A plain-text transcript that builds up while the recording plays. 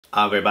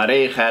Hi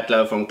everybody,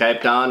 Louw from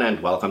Cape Town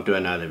and welcome to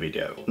another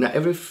video. Now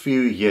every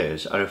few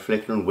years I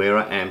reflect on where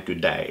I am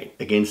today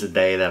against the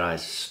day that I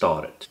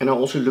started. And I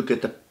also look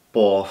at the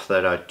path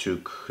that I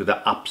took,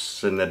 the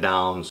ups and the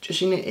downs,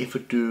 just in an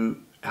effort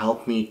to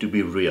help me to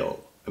be real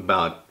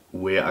about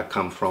where I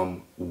come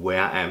from,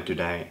 where I am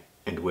today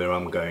and where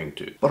I'm going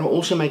to. But I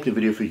also make the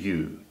video for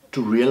you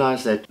to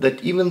realize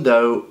that even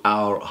though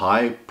our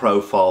high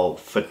profile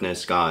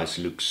fitness guys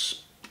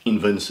looks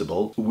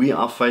invincible, we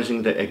are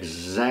facing the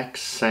exact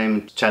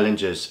same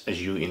challenges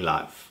as you in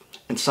life,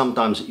 and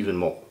sometimes even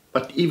more.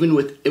 But even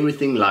with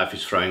everything life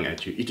is throwing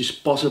at you, it is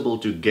possible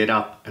to get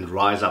up and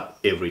rise up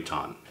every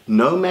time,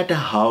 no matter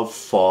how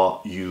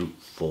far you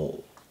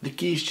fall. The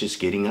key is just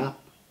getting up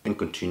and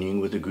continuing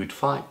with a good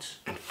fight,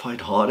 and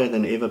fight harder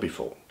than ever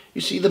before. You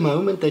see, the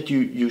moment that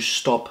you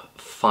stop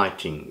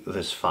fighting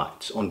this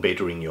fight on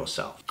bettering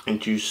yourself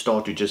and you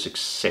start to just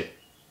accept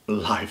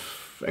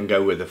life and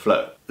go with the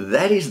flow,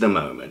 that is the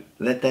moment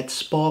that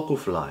spark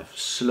of life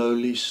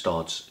slowly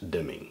starts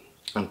dimming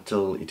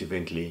until it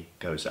eventually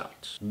goes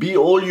out. Be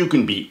all you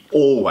can be,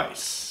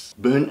 always.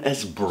 Burn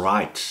as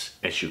bright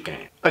as you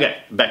can.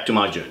 Okay, back to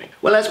my journey.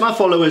 Well, as my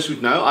followers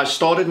would know, I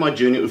started my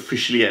journey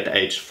officially at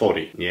age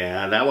 40.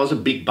 Yeah, that was a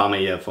big bummer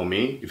year for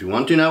me. If you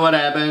want to know what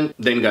happened,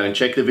 then go and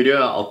check the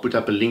video. I'll put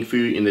up a link for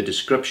you in the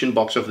description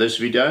box of this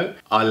video.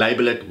 I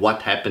label it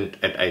what happened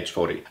at age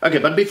 40. Okay,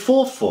 but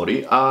before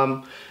 40,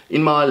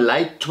 in my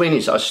late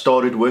 20s, I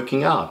started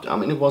working out. I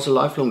mean, it was a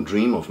lifelong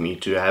dream of me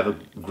to have a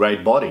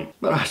great body,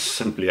 but I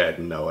simply had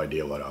no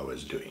idea what I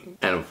was doing.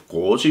 And of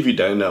course, if you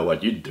don't know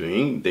what you're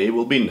doing, there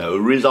will be no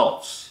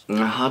results.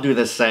 How do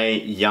they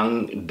say,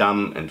 young,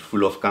 dumb, and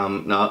full of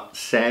cum? Now,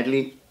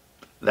 sadly,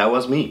 that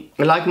was me.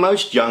 Like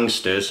most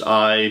youngsters,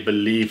 I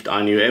believed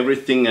I knew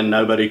everything and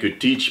nobody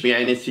could teach me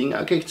anything.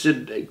 Okay,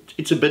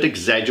 it's a bit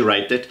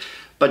exaggerated,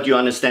 but you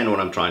understand what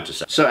I'm trying to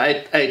say. So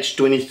at age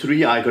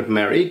 23, I got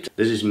married.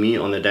 This is me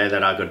on the day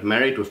that I got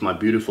married with my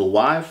beautiful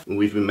wife.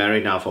 We've been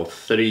married now for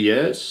 30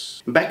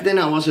 years. Back then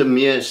I was a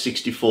mere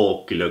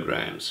 64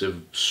 kilograms, a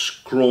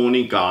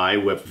scrawny guy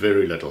with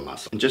very little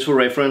muscle. And just for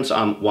reference,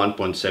 I'm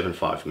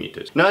 1.75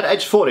 meters. Now at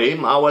age 40,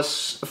 I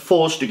was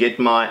forced to get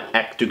my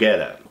act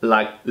together.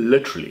 Like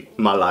literally,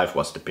 my life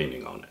was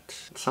depending on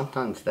it.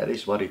 Sometimes that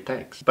is what it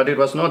takes. But it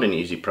was not an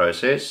easy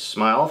process.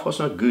 My health was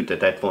not good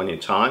at that point in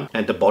time,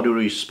 and the body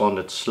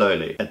responded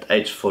slowly. At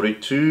age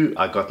 42,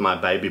 I got my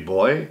baby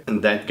boy,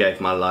 and that gave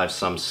my life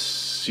some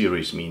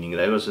serious meaning.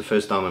 That was the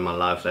first time in my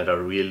life that I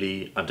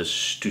really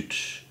understood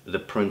the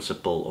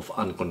principle of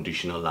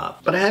unconditional love.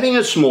 But having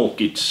a small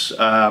kids,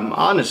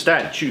 I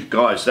understand, you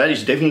guys, that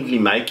is definitely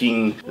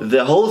making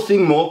the whole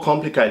thing more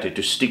complicated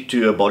to stick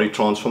to a body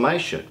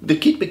transformation. The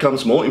kid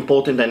becomes more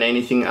important than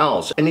anything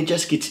else, and it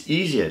just gets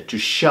easier to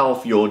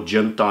shelve your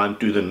gym time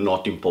to the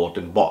not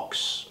important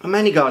box.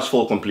 Many guys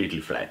fall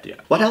completely flat here.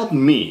 What helped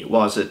me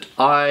was that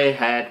I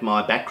had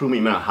my back room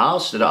in my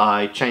house that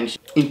I changed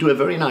into a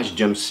very nice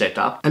gym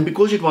setup, and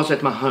because it was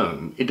at my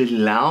home, it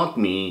allowed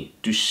me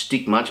to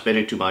stick much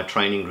better to my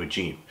training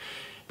regime.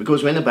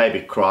 Because when the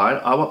baby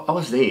cried, I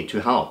was there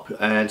to help,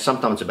 and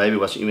sometimes the baby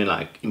was even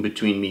like in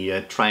between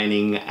me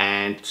training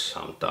and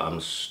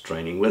sometimes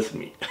training with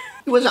me.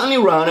 It was only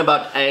around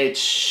about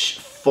age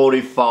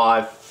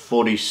 45,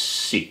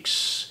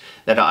 46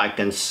 that I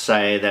can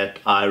say that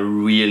I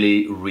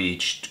really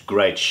reached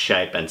great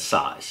shape and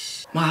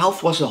size. My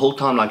health was the whole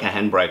time like a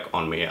handbrake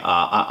on me.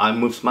 I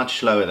moved much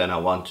slower than I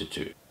wanted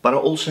to. But I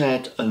also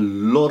had a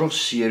lot of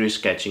serious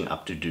catching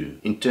up to do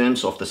in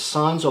terms of the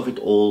science of it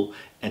all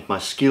and my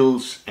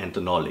skills and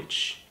the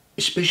knowledge.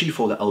 Especially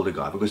for the older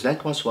guy, because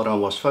that was what I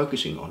was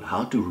focusing on,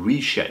 how to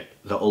reshape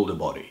the older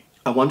body.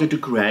 I wanted to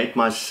create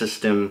my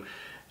system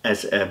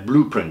as a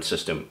blueprint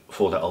system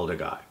for the older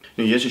guy.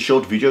 Now here's a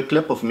short video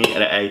clip of me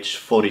at age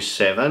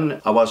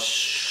 47. I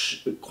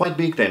was quite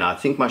big then. I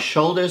think my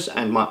shoulders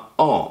and my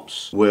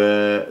arms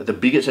were the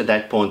biggest at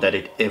that point that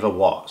it ever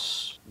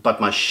was. But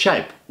my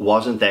shape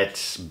wasn't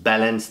that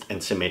balanced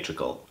and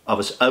symmetrical. I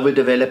was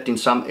overdeveloped in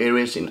some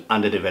areas and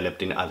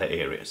underdeveloped in other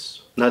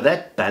areas. Now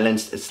that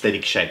balanced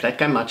aesthetic shape, that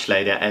came much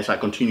later as I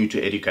continued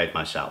to educate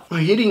myself. Now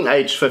hitting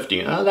age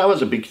 50, that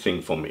was a big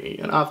thing for me.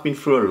 And I've been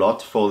through a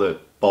lot for the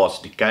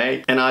past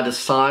decade, and I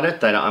decided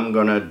that I'm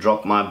gonna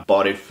drop my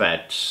body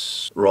fat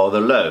rather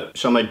low.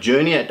 So my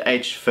journey at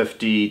age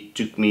 50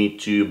 took me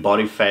to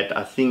body fat.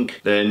 I think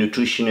the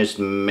nutritionist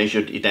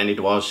measured it and it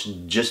was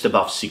just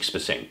above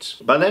 6%.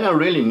 But then I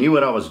really knew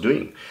what I was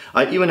doing.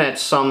 I even had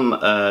some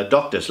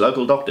doctors,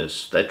 local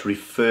doctors, that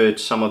referred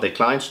some of their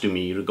clients to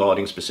me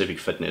regarding specific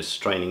fitness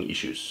training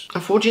issues.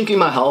 Unfortunately,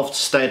 my health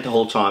stayed the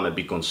whole time a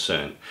big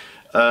concern.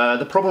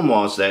 The problem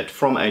was that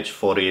from age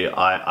 40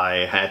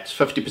 I had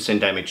 50%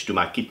 damage to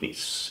my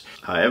kidneys.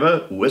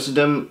 However,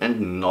 wisdom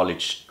and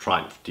knowledge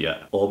triumphed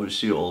here,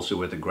 obviously also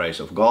with the grace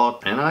of God,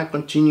 and I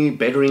continue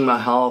bettering my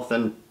health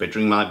and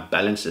bettering my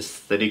balanced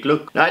aesthetic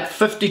look. Now at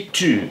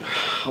 52,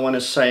 I want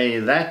to say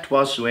that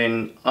was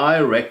when I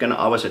reckon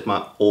I was at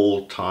my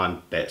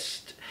all-time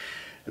best.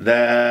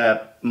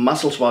 The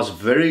muscles was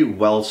very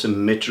well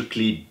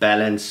symmetrically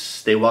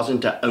balanced. There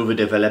wasn't an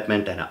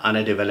overdevelopment and an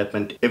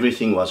underdevelopment.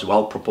 Everything was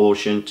well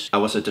proportioned. I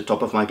was at the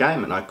top of my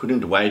game and I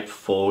couldn't wait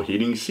for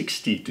hitting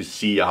 60 to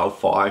see how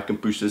far I can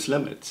push these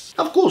limits.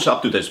 Of course,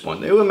 up to this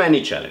point, there were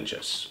many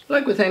challenges.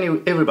 Like with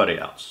everybody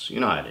else.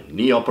 You know, I had a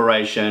knee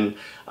operation,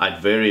 I had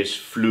various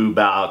flu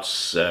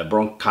bouts,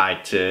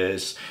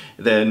 bronchitis,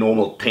 the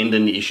normal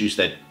tendon issues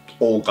that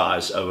all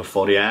guys over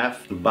 40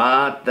 have,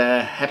 but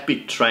the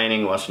happy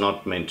training was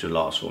not meant to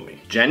last for me.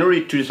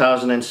 January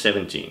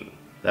 2017,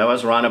 that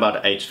was around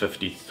about age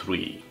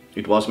 53.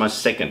 It was my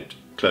second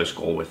close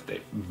call with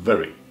death,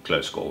 very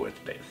close call with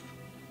death.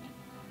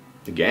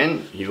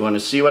 Again, you want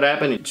to see what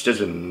happened? It's just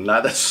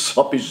another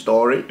soppy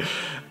story.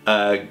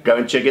 Go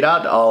and check it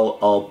out.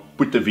 I'll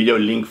put the video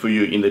link for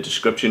you in the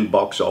description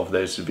box of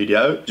this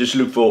video. Just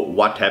look for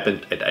what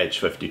happened at age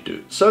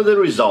 52. So the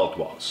result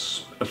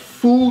was a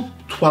full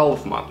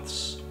 12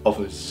 months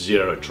of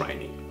zero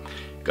training.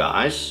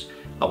 Guys,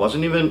 I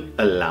wasn't even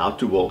allowed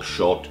to walk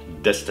short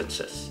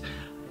distances.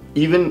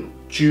 Even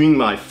chewing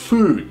my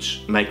food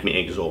made me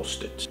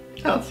exhausted.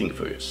 Now think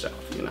for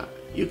yourself, you know.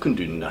 You can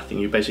do nothing.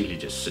 You're basically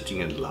just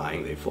sitting and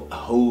lying there for a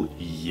whole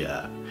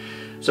year.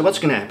 So what's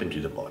going to happen to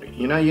the body?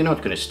 You know, you're not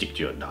going to stick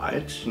to your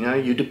diet. You know,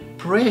 you're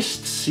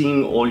depressed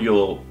seeing all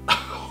your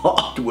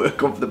hard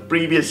work of the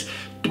previous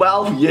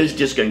 12 years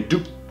just going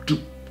doop,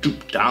 doop,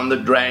 doop down the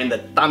drain, the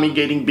tummy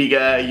getting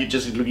bigger, you're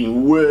just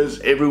looking worse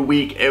every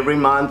week, every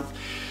month.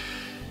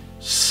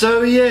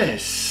 So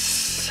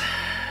yes,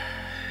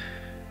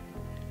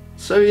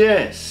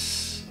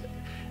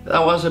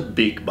 that was a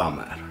big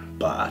bummer.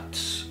 But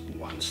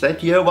once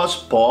that year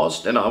was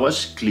passed and I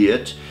was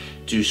cleared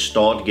to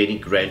start getting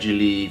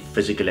gradually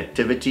physical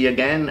activity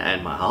again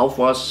and my health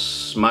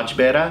was much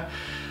better,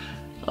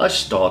 I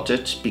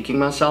started picking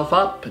myself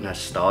up and I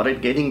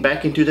started getting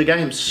back into the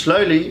game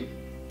slowly,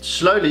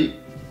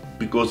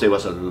 because there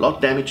was a lot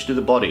of damage to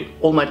the body.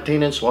 All my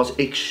tendons was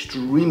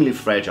extremely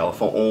fragile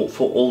for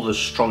all the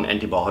strong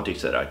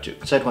antibiotics that I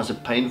took. So it was a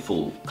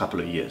painful couple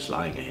of years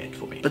lying ahead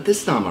for me. But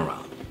this time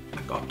around,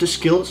 I got the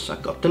skills, I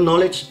got the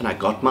knowledge, and I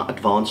got my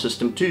advanced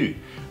system too.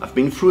 I've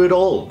been through it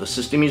all. The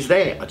system is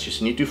there. I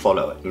just need to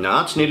follow it.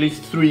 Now it's nearly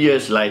 3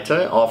 years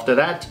later after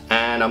that,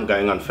 and I'm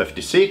going on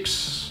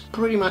 56.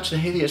 Pretty much the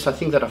heaviest I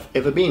think that I've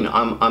ever been.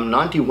 I'm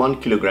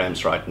 91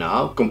 kilograms right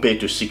now compared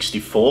to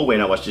 64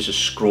 when I was just a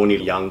scrawny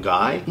young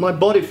guy. My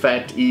body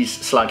fat is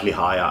slightly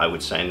higher, I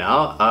would say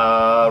now,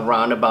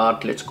 around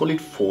about, let's call it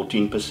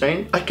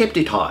 14%. I kept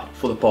it high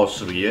for the past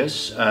 3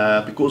 years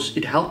because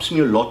it helps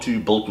me a lot to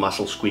build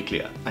muscles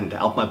quickly and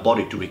help my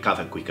body to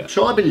recover quicker.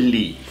 So I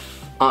believe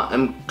I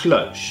am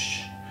close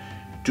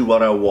to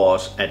what I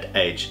was at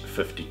age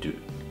 52.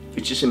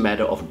 It's just a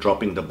matter of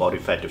dropping the body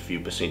fat a few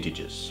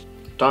percentages.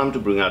 Time to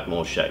bring out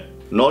more shape.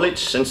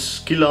 Knowledge and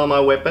skill are my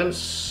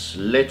weapons.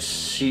 Let's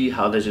see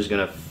how this is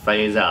going to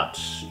phase out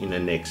in the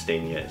next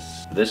 10 years.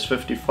 This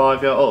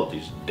 55-year-old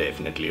is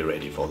definitely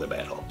ready for the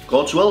battle.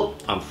 God's will,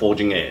 I'm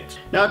forging ahead.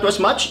 Now it was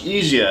much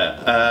easier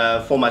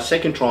for my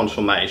second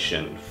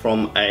transformation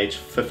from age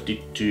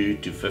 52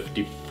 to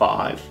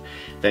 55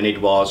 than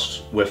it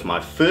was with my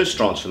first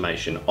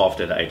transformation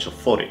after the age of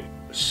 40.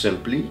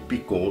 Simply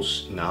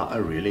because now I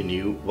really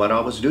knew what I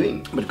was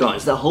doing. But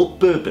guys, the whole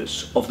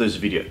purpose of this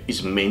video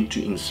is meant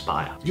to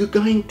inspire. You're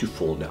going to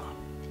fall down.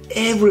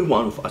 Every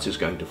one of us is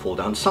going to fall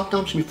down.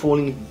 Sometimes we're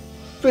falling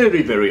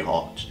very, very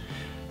hard.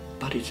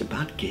 But it's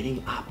about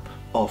getting up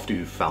after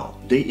you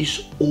fell. There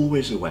is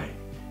always a way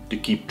to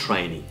keep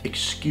training.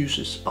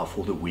 Excuses are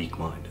for the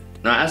weak-minded.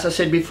 Now, as I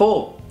said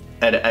before,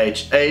 at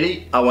age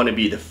 80, I want to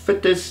be the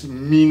fittest,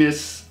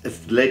 meanest,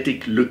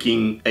 athletic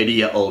looking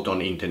 80-year-old on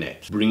the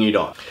internet. Bring it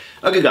on.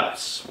 Okay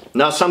guys,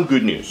 now some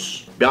good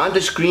news. Behind the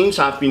screens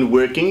I've been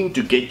working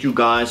to get you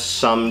guys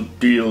some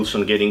deals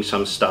on getting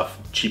some stuff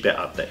cheaper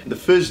out there. The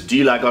first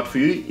deal I got for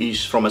you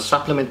is from a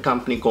supplement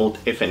company called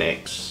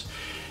FNX.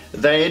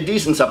 They're a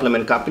decent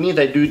supplement company,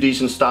 they do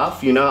decent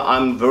stuff. You know,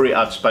 I'm very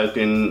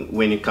outspoken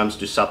when it comes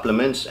to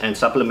supplements, and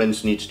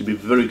supplements needs to be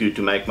very good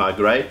to make my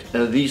grade.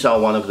 And these are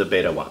one of the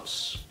better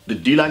ones. The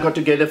deal I got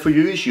together for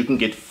you is you can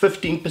get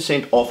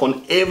 15% off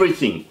on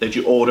everything that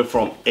you order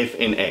from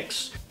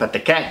FNX. But the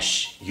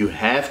catch, you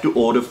have to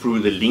order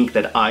through the link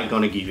that I'm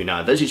gonna give you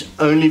now. This is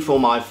only for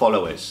my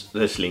followers,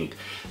 this link.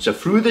 So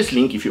through this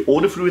link, if you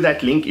order through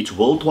that link, it's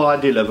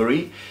worldwide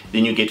delivery,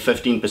 then you get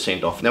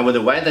 15% off. Now with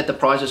the way that the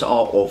prices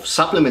are of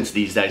supplements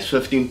these days,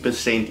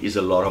 15% is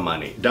a lot of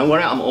money. Don't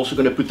worry, I'm also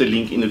gonna put the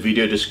link in the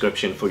video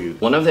description for you.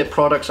 One of their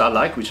products I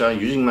like, which I'm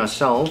using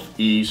myself,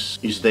 is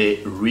their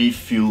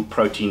Refuel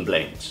protein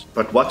blends.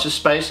 But watch the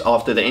space.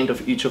 After the end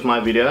of each of my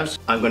videos,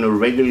 I'm gonna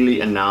regularly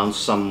announce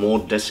some more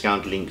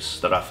discount links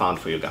that I found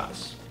for you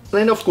guys.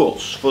 Then of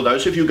course, for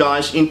those of you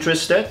guys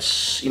interested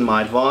in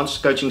my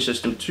advanced coaching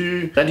system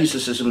 2, that is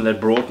the system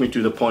that brought me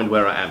to the point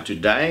where I am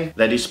today.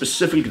 That is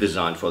specifically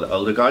designed for the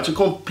older guy. It's a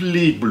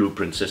complete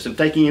blueprint system,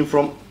 taking you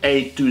from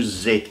A to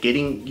Z,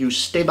 getting you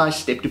step by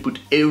step to put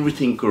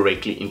everything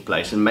correctly in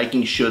place and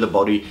making sure the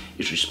body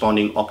is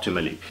responding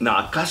optimally. Now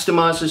I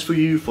customize this for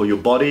you, for your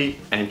body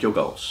and your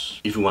goals.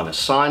 If you want to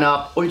sign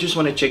up or you just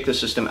want to check the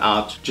system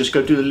out, just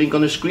go to the link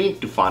on the screen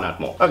to find out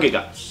more. Okay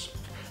guys,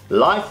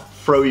 life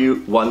throw you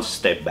one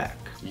step back.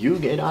 You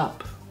get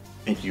up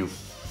and you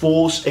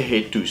force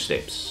ahead 2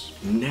 steps.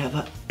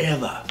 Never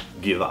ever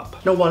give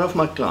up. Now one of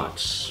my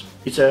clients,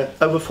 it's a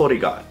over 40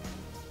 guy.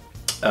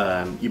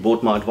 He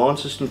bought my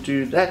advanced system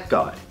to that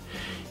guy.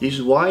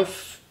 His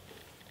wife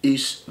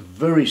is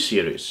very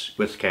serious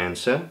with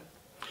cancer.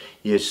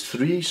 He has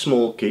 3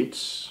 small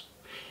kids.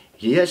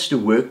 He has to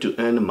work to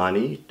earn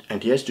money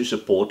and he has to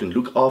support and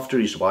look after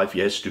his wife. He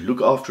has to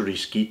look after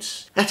his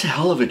kids. That's a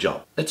hell of a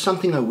job. That's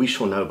something I wish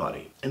for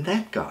nobody. And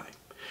that guy,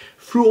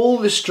 through all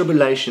this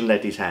tribulation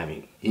that he's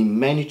having, he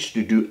managed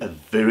to do a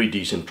very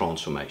decent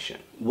transformation.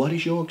 What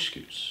is your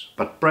excuse?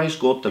 But praise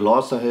God, the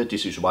last I heard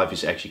is his wife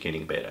is actually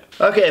getting better.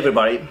 Okay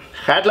everybody,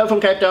 Gert Louw from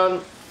Cape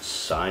Town,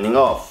 signing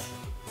off.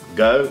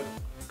 Go,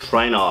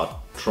 train hard,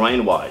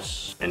 train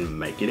wise, and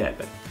make it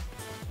happen.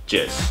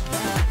 Cheers.